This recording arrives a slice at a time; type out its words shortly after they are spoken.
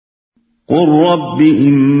قل رب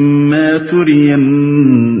إما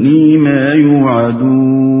تريني ما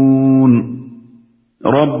يوعدون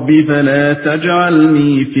رب فلا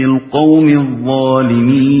تجعلني في القوم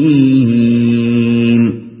الظالمين۔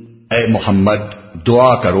 اے محمد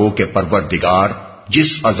دعا کرو کہ پروردگار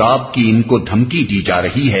جس عذاب کی ان کو دھمکی دی جا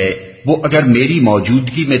رہی ہے وہ اگر میری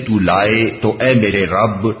موجودگی میں تو لائے تو اے میرے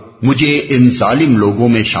رب مجھے ان ظالم لوگوں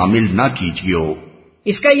میں شامل نہ کیجیو۔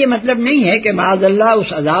 اس کا یہ مطلب نہیں ہے کہ معاذ اللہ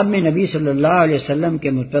اس عذاب میں نبی صلی اللہ علیہ وسلم کے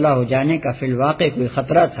مبتلا ہو جانے کا فی الواقع کوئی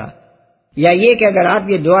خطرہ تھا، یا یہ کہ اگر آپ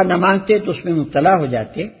یہ دعا نہ مانگتے تو اس میں مبتلا ہو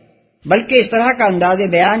جاتے، بلکہ اس طرح کا انداز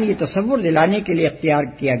بیان یہ تصور دلانے کے لیے اختیار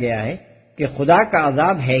کیا گیا ہے کہ خدا کا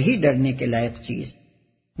عذاب ہے ہی ڈرنے کے لائق چیز،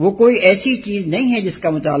 وہ کوئی ایسی چیز نہیں ہے جس کا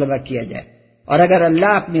مطالبہ کیا جائے، اور اگر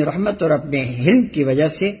اللہ اپنی رحمت اور اپنے حلم کی وجہ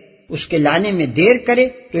سے اس کے لانے میں دیر کرے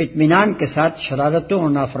تو اطمینان کے ساتھ شرارتوں اور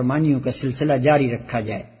نافرمانیوں کا سلسلہ جاری رکھا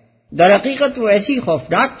جائے۔ در حقیقت وہ ایسی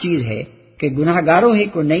خوفناک چیز ہے کہ گناہ گاروں ہی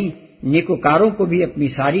کو نہیں، نیکوکاروں کو بھی اپنی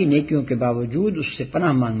ساری نیکیوں کے باوجود اس سے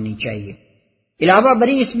پناہ مانگنی چاہیے۔ علاوہ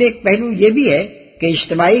بری اس میں ایک پہلو یہ بھی ہے کہ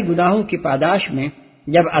اجتماعی گناہوں کی پاداش میں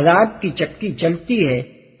جب عذاب کی چکی چلتی ہے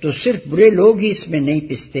تو صرف برے لوگ ہی اس میں نہیں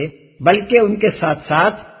پستے، بلکہ ان کے ساتھ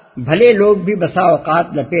ساتھ بھلے لوگ بھی بسا اوقات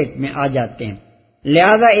لپیٹ میں آ جاتے ہیں۔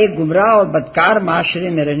 لہذا ایک گمراہ اور بدکار معاشرے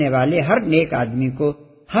میں رہنے والے ہر نیک آدمی کو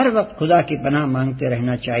ہر وقت خدا کی پناہ مانگتے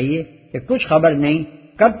رہنا چاہیے کہ کچھ خبر نہیں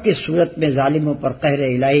کب کس صورت میں ظالموں پر قہر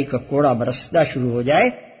الہی کا کوڑا برسنا شروع ہو جائے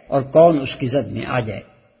اور کون اس کی زد میں آ جائے۔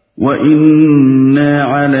 وَإِنَّا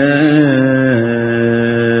عَلَىٰ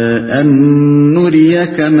أَن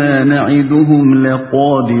نُّرِيَكَ مَا نَعِدُهُمْ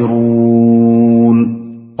لَقَادِرُونَ،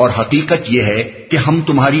 اور حقیقت یہ ہے کہ ہم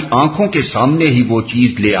تمہاری آنکھوں کے سامنے ہی وہ چیز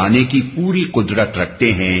لے آنے کی پوری قدرت رکھتے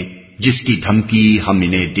ہیں جس کی دھمکی ہم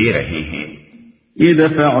انہیں دے رہے ہیں۔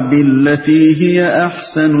 ادفع بالتي هي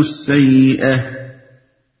أحسن السيئة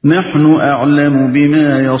نحن أعلم بما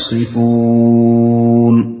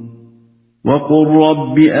يصفون وقل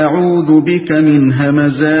رب أعوذ بك من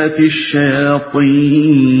همزات الشياطين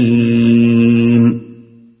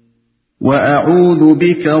وأعوذ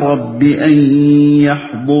بك رب أن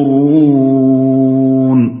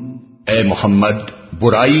يحضرون۔ اے محمد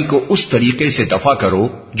برائی کو اس طریقے سے دفع کرو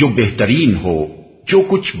جو بہترین ہو، جو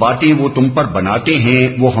کچھ باتیں وہ تم پر بناتے ہیں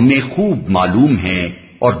وہ ہمیں خوب معلوم ہیں،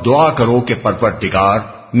 اور دعا کرو کہ پروردگار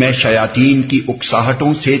میں شیاطین کی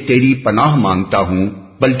اکساہٹوں سے تیری پناہ مانگتا ہوں،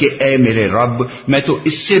 بلکہ اے میرے رب میں تو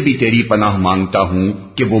اس سے بھی تیری پناہ مانگتا ہوں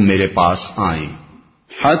کہ وہ میرے پاس آئیں۔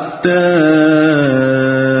 حتى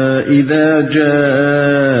إذا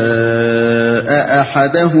جاء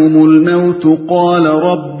أحدهم الموت قال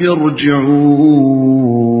رب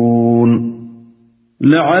ارجعون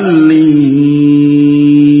لعلي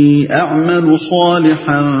أعمل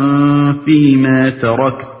صالحا فيما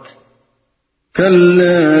تركت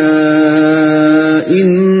كلا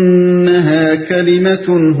إنها كلمة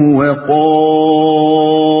هو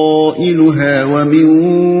قائلها ومن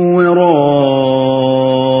ورائهم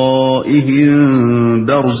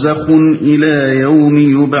برزخ إلى يوم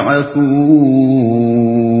يبعثون۔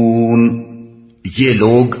 یہ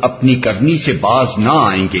لوگ اپنی کرنی سے باز نہ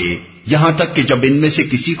آئیں گے یہاں تک کہ جب ان میں سے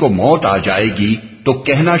کسی کو موت آ جائے گی تو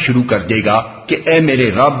کہنا شروع کر دے گا کہ اے میرے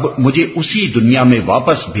رب مجھے اسی دنیا میں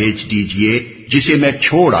واپس بھیج دیجئے جسے میں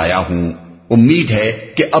چھوڑ آیا ہوں، امید ہے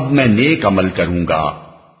کہ اب میں نیک عمل کروں گا۔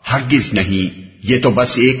 ہرگز نہیں، یہ تو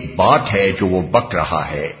بس ایک بات ہے جو وہ بک رہا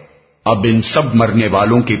ہے۔ اب ان سب مرنے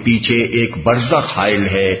والوں کے پیچھے ایک برزخ حائل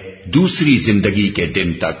ہے دوسری زندگی کے دن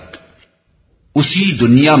تک، اسی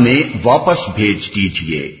دنیا میں واپس بھیج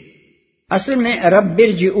دیجئے۔ اصل میں رب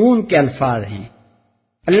ارجعون کے الفاظ ہیں۔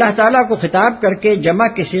 اللہ تعالیٰ کو خطاب کر کے جمع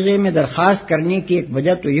کے صیغے میں درخواست کرنے کی ایک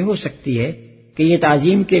وجہ تو یہ ہو سکتی ہے کہ یہ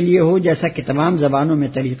تعظیم کے لیے ہو، جیسا کہ تمام زبانوں میں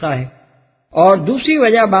طریقہ ہے، اور دوسری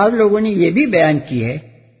وجہ بعض لوگوں نے یہ بھی بیان کی ہے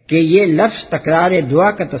کہ یہ لفظ تکرار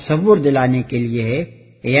دعا کا تصور دلانے کے لیے ہے،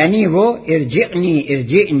 یعنی وہ ارجعنی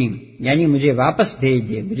ارجعنی یعنی مجھے واپس بھیج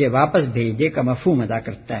دے، مجھے واپس بھیج دے کا مفہوم ادا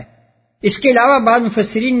کرتا ہے۔ اس کے علاوہ بعض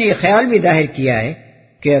مفسرین نے یہ خیال بھی ظاہر کیا ہے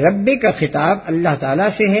کہ رب کا خطاب اللہ تعالیٰ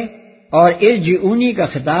سے ہے اور ارجعونی کا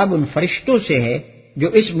خطاب ان فرشتوں سے ہے جو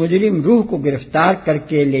اس مجرم روح کو گرفتار کر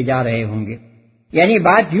کے لے جا رہے ہوں گے، یعنی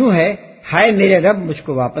بات یوں ہے، ہائے میرے رب مجھ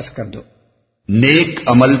کو واپس کر دو، نیک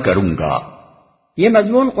عمل کروں گا۔ یہ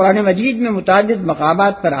مضمون قرآن مجید میں متعدد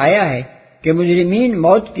مقامات پر آیا ہے کہ مجرمین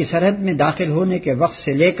موت کی سرحد میں داخل ہونے کے وقت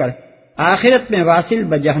سے لے کر آخرت میں واصل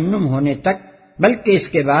بجہنم ہونے تک، بلکہ اس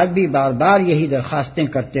کے بعد بھی بار بار یہی درخواستیں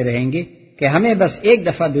کرتے رہیں گے کہ ہمیں بس ایک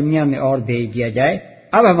دفعہ دنیا میں اور بھیج دیا جائے،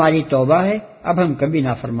 اب ہماری توبہ ہے، اب ہم کبھی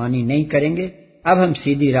نافرمانی نہیں کریں گے، اب ہم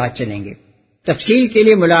سیدھی راہ چلیں گے۔ تفصیل کے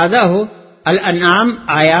لیے ملاحظہ ہو الانعام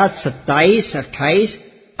آیات 27، 28،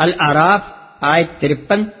 الاعراف آیت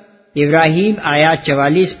 53، ابراہیم آیات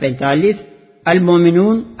 44-45،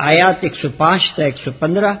 المومنون آیات 105 تا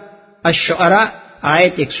 115، الشعراء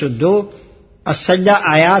آیت 102، السجدہ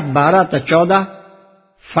آیات 12 تا 14،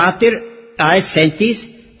 فاطر آیت 37،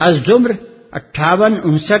 الزمر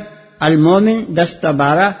 58-59، المومن 10 تا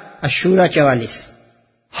 12، الشورى 44۔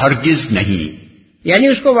 ہرگز نہیں، یعنی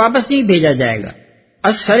اس کو واپس نہیں بھیجا جائے گا۔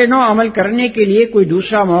 از سر نو عمل کرنے کے لیے کوئی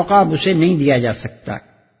دوسرا موقع اب اسے نہیں دیا جا سکتا۔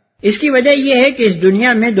 اس کی وجہ یہ ہے کہ اس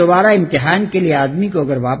دنیا میں دوبارہ امتحان کے لیے آدمی کو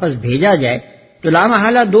اگر واپس بھیجا جائے تو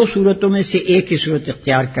لامحالہ دو صورتوں میں سے ایک ہی صورت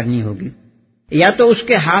اختیار کرنی ہوگی، یا تو اس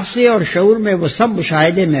کے حافظے اور شعور میں وہ سب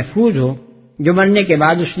مشاہدے محفوظ ہوں جو مرنے کے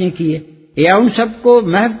بعد اس نے کیے، یا ان سب کو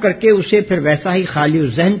محو کر کے اسے پھر ویسا ہی خالی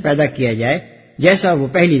ذہن پیدا کیا جائے جیسا وہ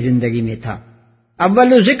پہلی زندگی میں تھا۔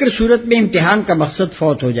 اول ذکر صورت میں امتحان کا مقصد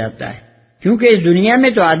فوت ہو جاتا ہے، کیونکہ اس دنیا میں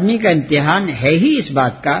تو آدمی کا امتحان ہے ہی اس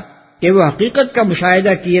بات کا کہ وہ حقیقت کا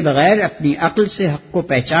مشاہدہ کیے بغیر اپنی عقل سے حق کو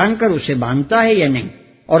پہچان کر اسے مانتا ہے یا نہیں،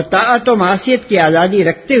 اور طاعت و معصیت کی آزادی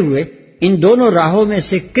رکھتے ہوئے ان دونوں راہوں میں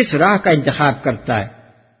سے کس راہ کا انتخاب کرتا ہے۔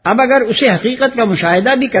 اب اگر اسے حقیقت کا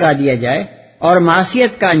مشاہدہ بھی کرا دیا جائے اور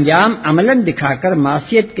معصیت کا انجام عملاً دکھا کر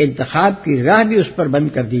معصیت کے انتخاب کی راہ بھی اس پر بند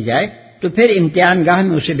کر دی جائے تو پھر امتحان گاہ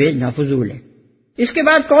میں اسے بھیجنا فضول ہے۔ اس کے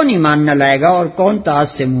بعد کون ایمان نہ لائے گا اور کون طاعت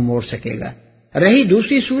سے منہ موڑ سکے گا؟ رہی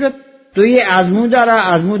دوسری صورت تو یہ آزمودہ را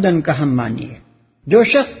آزمودن کا ہم مانی ہے۔ جو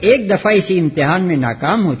شخص ایک دفعہ اسی امتحان میں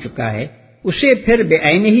ناکام ہو چکا ہے اسے پھر بے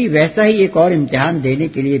عین ہی ویسا ہی ایک اور امتحان دینے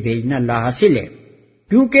کے لیے بھیجنا لاحاصل ہے،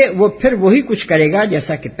 کیونکہ وہ پھر وہی کچھ کرے گا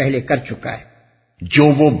جیسا کہ پہلے کر چکا ہے۔ جو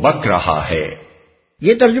وہ بک رہا ہے،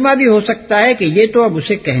 یہ ترجمہ بھی ہو سکتا ہے کہ یہ تو اب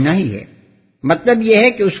اسے کہنا ہی ہے، مطلب یہ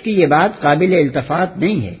ہے کہ اس کی یہ بات قابل التفات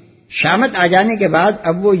نہیں ہے، شامت آ جانے کے بعد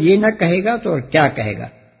اب وہ یہ نہ کہے گا تو اور کیا کہے گا،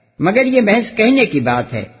 مگر یہ محض کہنے کی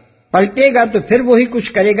بات ہے، پلٹے گا تو پھر وہی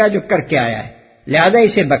کچھ کرے گا جو کر کے آیا ہے، لہذا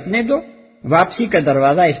اسے بکنے دو، واپسی کا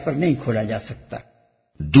دروازہ اس پر نہیں کھولا جا سکتا۔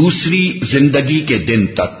 دوسری زندگی کے دن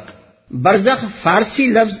تک، برزخ فارسی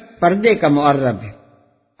لفظ پردے کا معرب ہے۔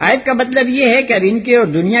 آیت کا مطلب یہ ہے کہ اب ان کے اور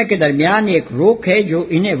دنیا کے درمیان ایک روک ہے جو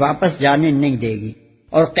انہیں واپس جانے نہیں دے گی،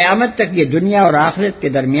 اور قیامت تک یہ دنیا اور آخرت کے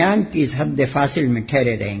درمیان کی اس حد فاصل میں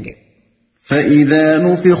ٹھہرے رہیں گے۔ فَإِذَا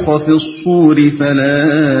نُفِخَ فِي الصُّورِ فَلَا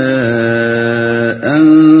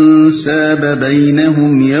أَنْسَابَ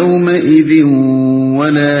بَيْنَهُمْ يَوْمَئِذٍ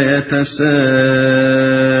وَلَا يَتَسَاءَلُونَ۔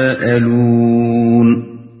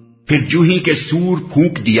 پھر جو ہی کہ سور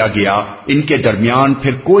پھونک دیا گیا ان کے درمیان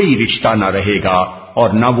پھر کوئی رشتہ نہ رہے گا اور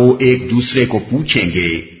نہ وہ ایک دوسرے کو پوچھیں گے۔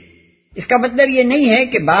 اس کا مطلب یہ نہیں ہے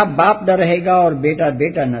کہ باپ باپ نہ رہے گا اور بیٹا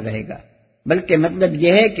بیٹا نہ رہے گا، بلکہ مطلب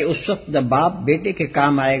یہ ہے کہ اس وقت نہ باپ بیٹے کے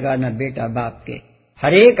کام آئے گا نہ بیٹا باپ کے،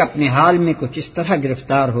 ہر ایک اپنے حال میں کچھ اس طرح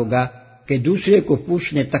گرفتار ہوگا کہ دوسرے کو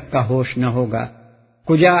پوچھنے تک کا ہوش نہ ہوگا،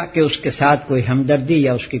 کجا کہ اس کے ساتھ کوئی ہمدردی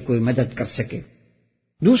یا اس کی کوئی مدد کر سکے۔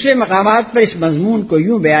 دوسرے مقامات پر اس مضمون کو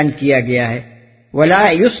یوں بیان کیا گیا ہے،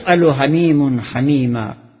 وَلَا يُسْأَلُ حَمِيمٌ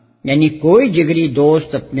حَمِيمًا، یعنی کوئی جگری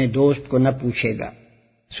دوست اپنے دوست کو نہ پوچھے گا،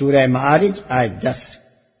 سورہ معارج آیت 10۔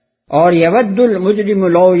 اور یود المجرم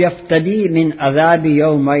لو یفتدی من عذاب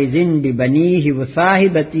یومئذ ببنیہ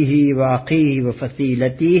وصاحبتہ واخیہ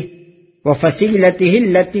وفصیلتہ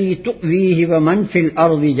التی تؤویہ ومن فی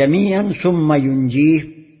الارض جمیعا ثم ینجیہ،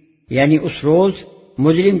 یعنی اس روز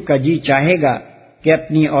مجرم کا جی چاہے گا کہ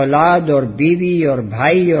اپنی اولاد اور بیوی اور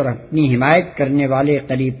بھائی اور اپنی حمایت کرنے والے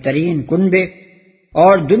قریب ترین کنبے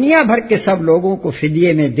اور دنیا بھر کے سب لوگوں کو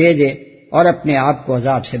فدیے میں دے دے اور اپنے آپ کو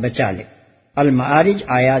عذاب سے بچا لے۔ المعارج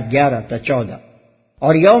آیات 11 تا 14۔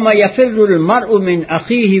 اور یوم یفر المرء من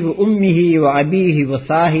اخیہ وامہ وابیہ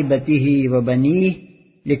وصاحبتہ وبنیہ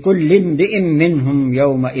لکل امرئ منہم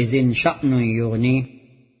یومئذ شأن یغنیہ،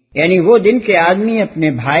 یعنی وہ دن کے آدمی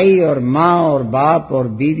اپنے بھائی اور ماں اور باپ اور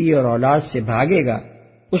بیوی اور اولاد سے بھاگے گا،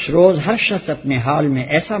 اس روز ہر شخص اپنے حال میں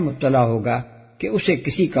ایسا مبتلا ہوگا کہ اسے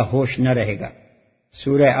کسی کا ہوش نہ رہے گا۔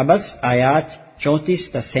 سورہ عبس آیات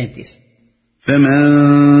 34 تا 37۔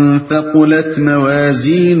 فَمَن ثَقُلَتْ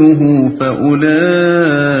مَوَازِينُهُ فَأُولَئِكَ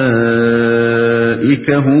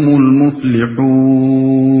هُمُ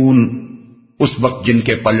الْمُفْلِحُونَ۔ اس وقت جن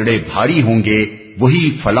کے پلڑے بھاری ہوں گے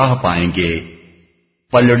وہی فلاح پائیں گے،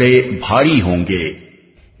 پلڑے بھاری ہوں گے،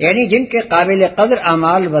 یعنی جن کے قابل قدر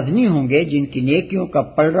اعمال وزنی ہوں گے، جن کی نیکیوں کا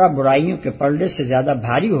پلڑا برائیوں کے پلڑے سے زیادہ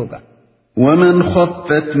بھاری ہوگا۔ وَمَنْ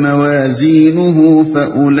خَفَّتْ مَوَازِينُهُ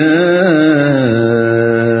فَأُولَئِكَ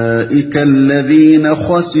الَّذِينَ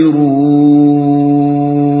خَسِرُوا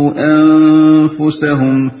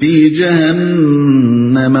أَنفُسَهُمْ فِي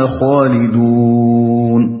جَهَنَّمَ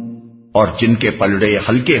خَالِدُونَ۔ اور جن کے پلڑے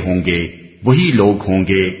ہلکے ہوں گے وہی لوگ ہوں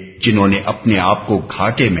گے جنہوں نے اپنے آپ کو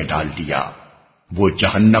گھاٹے میں ڈال دیا، وہ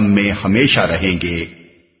جہنم میں ہمیشہ رہیں گے،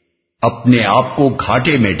 اپنے آپ کو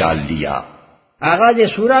گھاٹے میں ڈال لیا۔ آغاز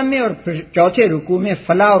سورہ میں اور پھر چوتھے رکوع میں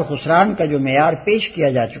فلاح اور خسران کا جو معیار پیش کیا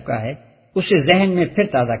جا چکا ہے اسے ذہن میں پھر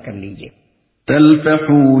تازہ کر لیجئے۔ تلفح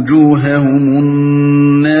وجوههم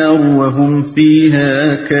النار وهم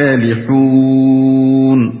فيها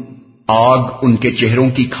كالحون، آگ ان کے چہروں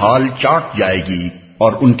کی کھال چاٹ جائے گی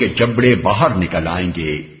اور ان کے جبڑے باہر نکل آئیں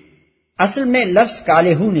گے۔ اصل میں لفظ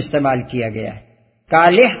کالحون استعمال کیا گیا ہے۔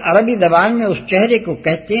 کالح عربی زبان میں اس چہرے کو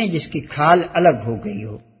کہتے ہیں جس کی کھال الگ ہو گئی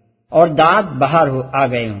ہو اور دانت باہر آ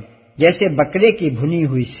گئے ہوں، جیسے بکرے کی بھنی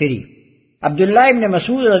ہوئی سری۔ عبداللہ ابن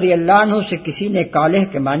مسعود رضی اللہ عنہ سے کسی نے کالح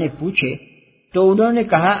کے معنی پوچھے تو انہوں نے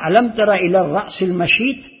کہا الم تر الی الرأس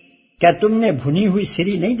المشیط، کیا تم نے بھنی ہوئی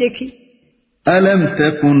سری نہیں دیکھی؟ أَلَمْ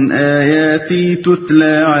تَكُنْ آيَاتِي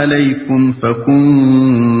تُتْلَى عَلَيْكُمْ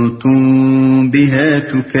فَكُنْتُمْ بِهَا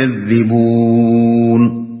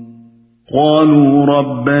تُكَذِّبُونَ قَالُوا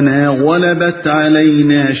رَبَّنَا غَلَبَتْ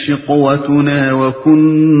عَلَيْنَا شِقْوَتُنَا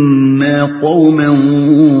وَكُنَّا قَوْمًا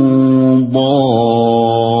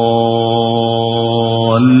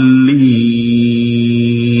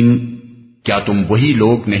ضَالِّينَ۔ کیا تم وہی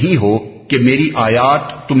لوگ نہیں ہو کہ میری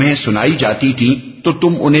آیات تمہیں سنائی جاتی تھیں تو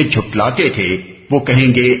تم انہیں جھٹلاتے تھے؟ وہ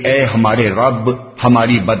کہیں گے اے ہمارے رب،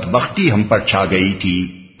 ہماری بدبختی ہم پر چھا گئی تھی،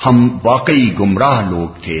 ہم واقعی گمراہ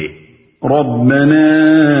لوگ تھے۔ ربنا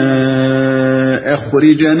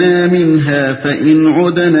اخرجنا منها فإن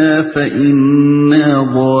عدنا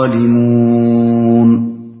فإنا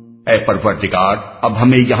ظالمون۔ اے پروردگار، اب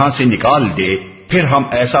ہمیں یہاں سے نکال دے، پھر ہم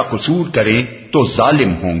ایسا قصور کریں تو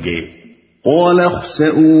ظالم ہوں گے۔ قال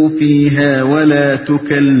اخسئوا فيها ولا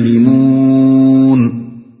تكلمون۔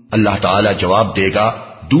 اللہ تعالی جواب دے گا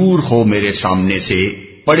دور ہو میرے سامنے سے،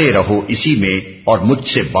 پڑے رہو اسی میں اور مجھ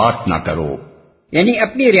سے بات نہ کرو۔ یعنی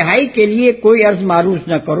اپنی رہائی کے لیے کوئی عرض معروض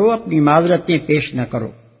نہ کرو، اپنی معذرتیں پیش نہ کرو۔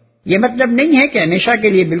 یہ مطلب نہیں ہے کہ ہمیشہ کے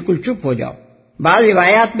لیے بالکل چپ ہو جاؤ۔ بعض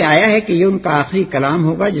روایات میں آیا ہے کہ یہ ان کا آخری کلام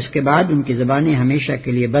ہوگا جس کے بعد ان کی زبانیں ہمیشہ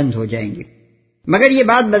کے لیے بند ہو جائیں گی، مگر یہ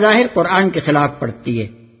بات بظاہر قرآن کے خلاف پڑتی ہے،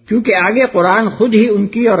 کیونکہ آگے قرآن خود ہی ان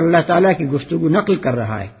کی اور اللہ تعالیٰ کی گفتگو نقل کر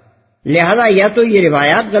رہا ہے، لہذا یا تو یہ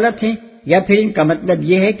روایات غلط ہیں یا پھر ان کا مطلب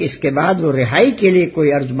یہ ہے کہ اس کے بعد وہ رہائی کے لیے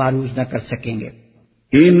کوئی عرض معروض نہ کر سکیں گے۔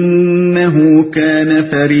 إِنَّهُ كَانَ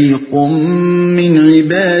فَرِيقٌ مِّنْ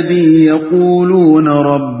عِبَادِي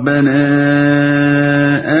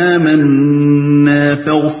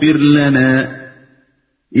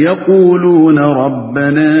يَقُولُونَ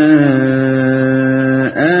رَبَّنَا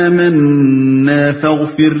آمَنَّا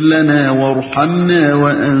فَاغْفِرْ لَنَا وَارْحَمْنَا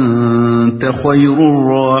وَأَنْتَ خَيْرُ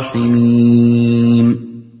الرَّاحِمِينَ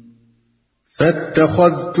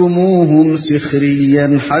فَاتَّخَذْتُمُوهُمْ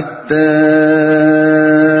سِخْرِيًّا حَتَّى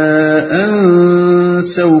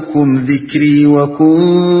أَنْسَوْكُمْ ذِكْرِي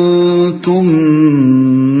وَكُنْتُمْ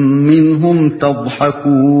مِنْهُمْ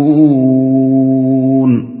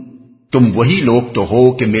تَضْحَكُونَ۔ تم وہی لوگ تو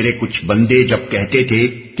ہو کہ میرے کچھ بندے جب کہتے تھے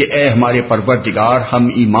کہ اے ہمارے پروردگار، ہم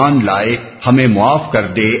ایمان لائے، ہمیں معاف کر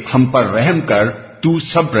دے، ہم پر رحم کر، تو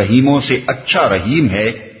سب رحیموں سے اچھا رحیم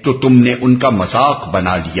ہے، تو تم نے ان کا مذاق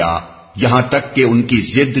بنا لیا، یہاں تک کہ ان کی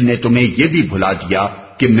ضد نے تمہیں یہ بھی بھلا دیا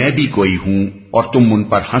کہ میں بھی کوئی ہوں، اور تم ان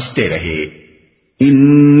پر ہنستے رہے۔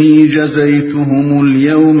 انی جزیتہم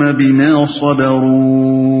اليوم بما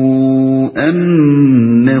صبروا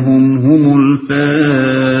انہم هم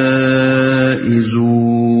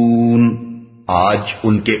الفائزون۔ آج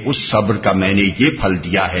ان کے اس صبر کا میں نے یہ پھل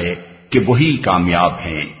دیا ہے کہ وہی کامیاب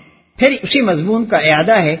ہیں۔ پھر اسی مضمون کا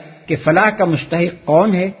اعادہ ہے کہ فلاح کا مستحق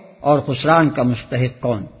کون ہے اور خسران کا مستحق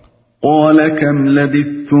کون۔ قال كم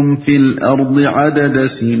لبثتم في الأرض عدد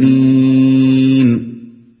سنين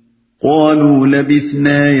قالوا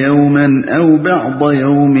لبثنا يوما أو بعض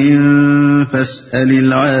يوم فاسأل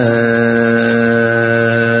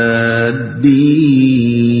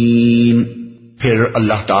العادين۔ پھر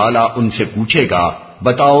اللہ تعالیٰ ان سے پوچھے گا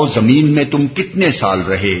بتاؤ زمین میں تم کتنے سال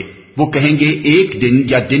رہے؟ وہ کہیں گے ایک دن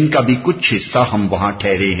یا دن کا بھی کچھ حصہ ہم وہاں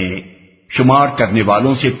ٹھہرے ہیں، شمار کرنے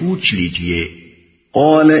والوں سے پوچھ لیجئے۔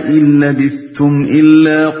 قال إن لبثتم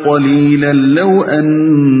إلا قليلا لو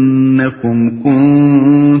أنكم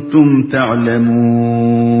كنتم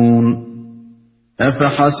تعلمون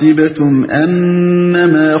أفحسبتم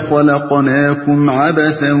أنما خلقناكم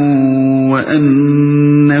عبثا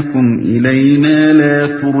وأنكم إلينا لا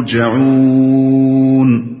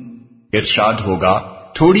ترجعون۔ ارشاد ہوگا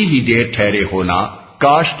تھوڑی ہی دیر ٹھہرے ہونا،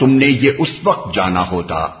 کاش تم نے یہ اس وقت جانا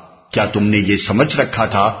ہوتا۔ کیا تم نے یہ سمجھ رکھا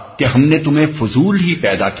تھا کہ ہم نے تمہیں فضول ہی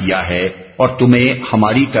پیدا کیا ہے اور تمہیں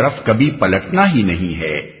ہماری طرف کبھی پلٹنا ہی نہیں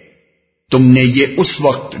ہے؟ تم نے یہ اس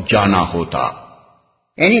وقت جانا ہوتا۔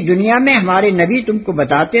 یعنی دنیا میں ہمارے نبی تم کو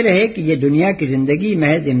بتاتے رہے کہ یہ دنیا کی زندگی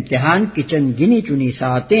محض امتحان کی چند گنی چنی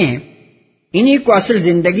ساعتیں ہیں انہی کو اصل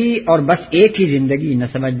زندگی اور بس ایک ہی زندگی نہ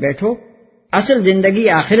سمجھ بیٹھو. اصل زندگی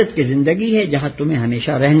آخرت کی زندگی ہے جہاں تمہیں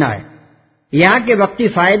ہمیشہ رہنا ہے. یہاں کے وقتی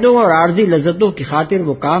فائدوں اور عارضی لذتوں کی خاطر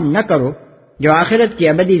وہ کام نہ کرو جو آخرت کی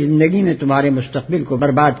ابدی زندگی میں تمہارے مستقبل کو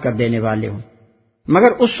برباد کر دینے والے ہوں.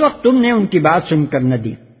 مگر اس وقت تم نے ان کی بات سن کر نہ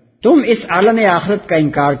دی. تم اس عالم آخرت کا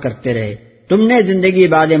انکار کرتے رہے. تم نے زندگی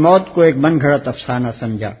بعد موت کو ایک من گھڑت افسانہ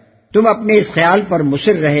سمجھا. تم اپنے اس خیال پر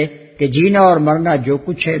مصر رہے کہ جینا اور مرنا جو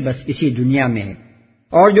کچھ ہے بس اسی دنیا میں ہے،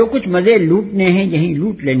 اور جو کچھ مزے لوٹنے ہیں یہیں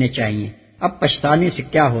لوٹ لینے چاہیے. اب پچھتانے سے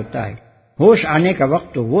کیا ہوتا ہے؟ ہوش آنے کا وقت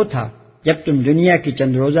تو وہ تھا جب تم دنیا کی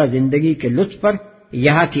چند روزہ زندگی کے لطف پر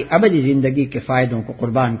یہاں کی ابدی زندگی کے فائدوں کو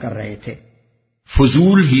قربان کر رہے تھے.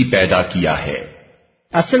 فضول ہی پیدا کیا ہے.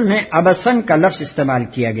 اصل میں ابسن کا لفظ استعمال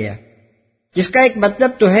کیا گیا، جس کا ایک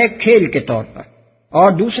مطلب تو ہے کھیل کے طور پر اور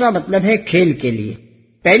دوسرا مطلب ہے کھیل کے لیے.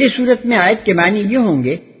 پہلی صورت میں آیت کے معنی یہ ہوں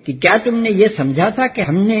گے کہ کیا تم نے یہ سمجھا تھا کہ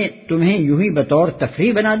ہم نے تمہیں یوں ہی بطور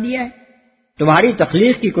تفریح بنا دیا ہے؟ تمہاری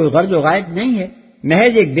تخلیق کی کوئی غرض و غائب نہیں ہے،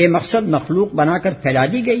 محض ایک بے مقصد مخلوق بنا کر پھیلا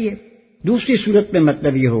دی گئی ہے. دوسری صورت میں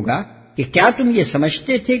مطلب یہ ہوگا کہ کیا تم یہ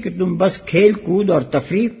سمجھتے تھے کہ تم بس کھیل کود اور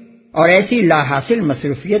تفریح اور ایسی لا حاصل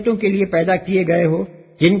مصروفیتوں کے لیے پیدا کیے گئے ہو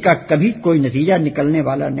جن کا کبھی کوئی نتیجہ نکلنے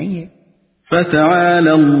والا نہیں ہے.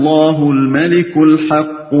 فَتَعَالَى اللَّهُ الْمَلِكُ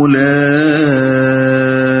الْحَقُّ لَا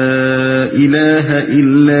إِلَٰهَ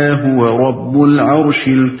إِلَّا هُوَ رَبُّ الْعَرْشِ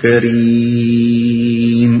الْكَرِيمِ.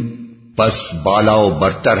 بس بالا و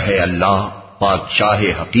برتر ہے اللہ بادشاہ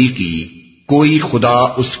حقیقی، کوئی خدا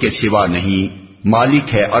اس کے سوا نہیں، مالک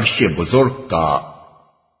ہے عرش بزرگ کا.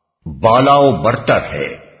 بالا و برتر ہے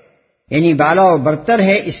یعنی بالا و برتر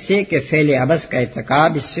ہے اس سے کہ فعل عبث کا ارتکاب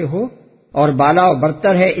اس سے ہو، اور بالا و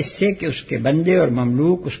برتر ہے اس سے کہ اس کے بندے اور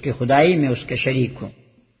مملوک اس کی خدائی میں اس کے شریک ہوں.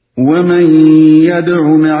 وَمَن يَدْعُ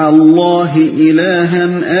مَعَ اللَّهِ إِلَٰهًا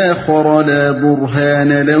آخَرَ لَا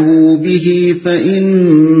بُرْهَانَ لَهُ بِهِ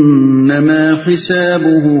فَإِنَّمَا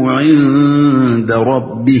حِسَابُهُ عِندَ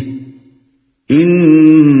رَبِّهِ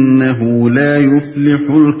إِنَّهُ لَا يُفْلِحُ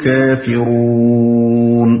الْكَافِرُونَ.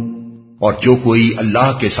 اور جو کوئی اللہ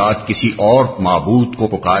کے ساتھ کسی اور معبود کو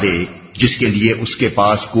پکارے جس کے لیے اس کے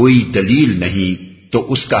پاس کوئی دلیل نہیں تو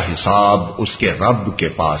اس کا حساب اس کے رب کے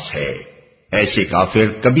پاس ہے. ایسے کافر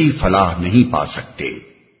کبھی فلاح نہیں پا سکتے.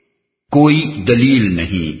 کوئی دلیل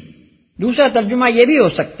نہیں. دوسرا ترجمہ یہ بھی ہو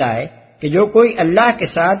سکتا ہے کہ جو کوئی اللہ کے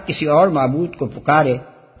ساتھ کسی اور معبود کو پکارے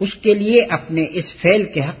اس کے لیے اپنے اس فعل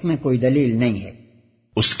کے حق میں کوئی دلیل نہیں ہے.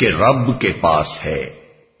 اس کے رب کے پاس ہے،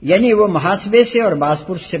 یعنی وہ محاسبے سے اور باز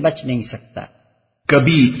پرس سے بچ نہیں سکتا.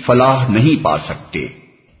 کبھی فلاح نہیں پا سکتے.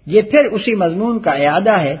 یہ پھر اسی مضمون کا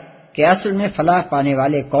اعادہ ہے کہ اصل میں فلاح پانے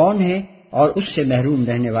والے کون ہیں اور اس سے محروم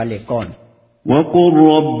رہنے والے کون. وَقُلْ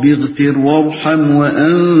رَبِّ اغْفِرْ وَارْحَمْ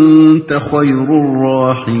وَأَنْتَ خَيْرُ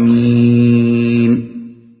الرَّاحِمِينَ.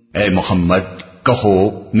 اے محمد کہو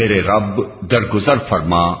میرے رب درگزر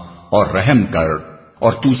فرما اور رحم کر،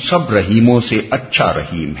 اور تو سب رحیموں سے اچھا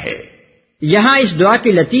رحیم ہے. یہاں اس دعا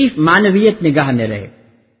کی لطیف معنویت نگاہ میں رہے.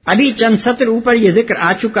 ابھی چند سطر اوپر یہ ذکر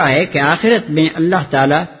آ چکا ہے کہ آخرت میں اللہ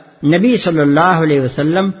تعالی نبی صلی اللہ علیہ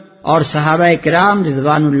وسلم اور صحابہ کرام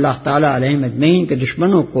رضوان اللہ تعالی علیہم اجمعین کے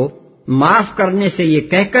دشمنوں کو معاف کرنے سے یہ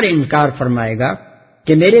کہہ کر انکار فرمائے گا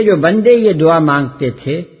کہ میرے جو بندے یہ دعا مانگتے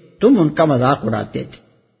تھے تم ان کا مذاق اڑاتے تھے.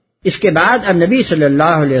 اس کے بعد اب نبی صلی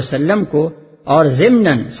اللہ علیہ وسلم کو اور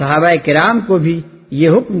ضمناً صحابہ کرام کو بھی یہ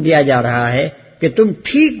حکم دیا جا رہا ہے کہ تم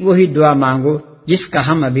ٹھیک وہی دعا مانگو جس کا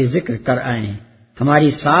ہم ابھی ذکر کر آئے ہیں. ہماری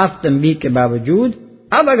صاف تنبیہ کے باوجود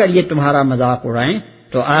اب اگر یہ تمہارا مذاق اڑائیں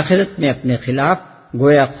تو آخرت میں اپنے خلاف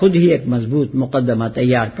گویا خود ہی ایک مضبوط مقدمہ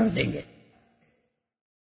تیار کر دیں گے.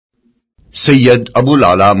 سید ابو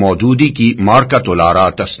العلا مودودی کی مارکۃ الآراء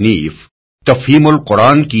تصنیف تفہیم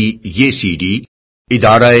القرآن کی یہ سی ڈی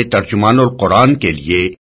ادارہ ترجمان القرآن کے لیے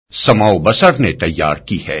سماع و بصر نے تیار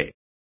کی ہے.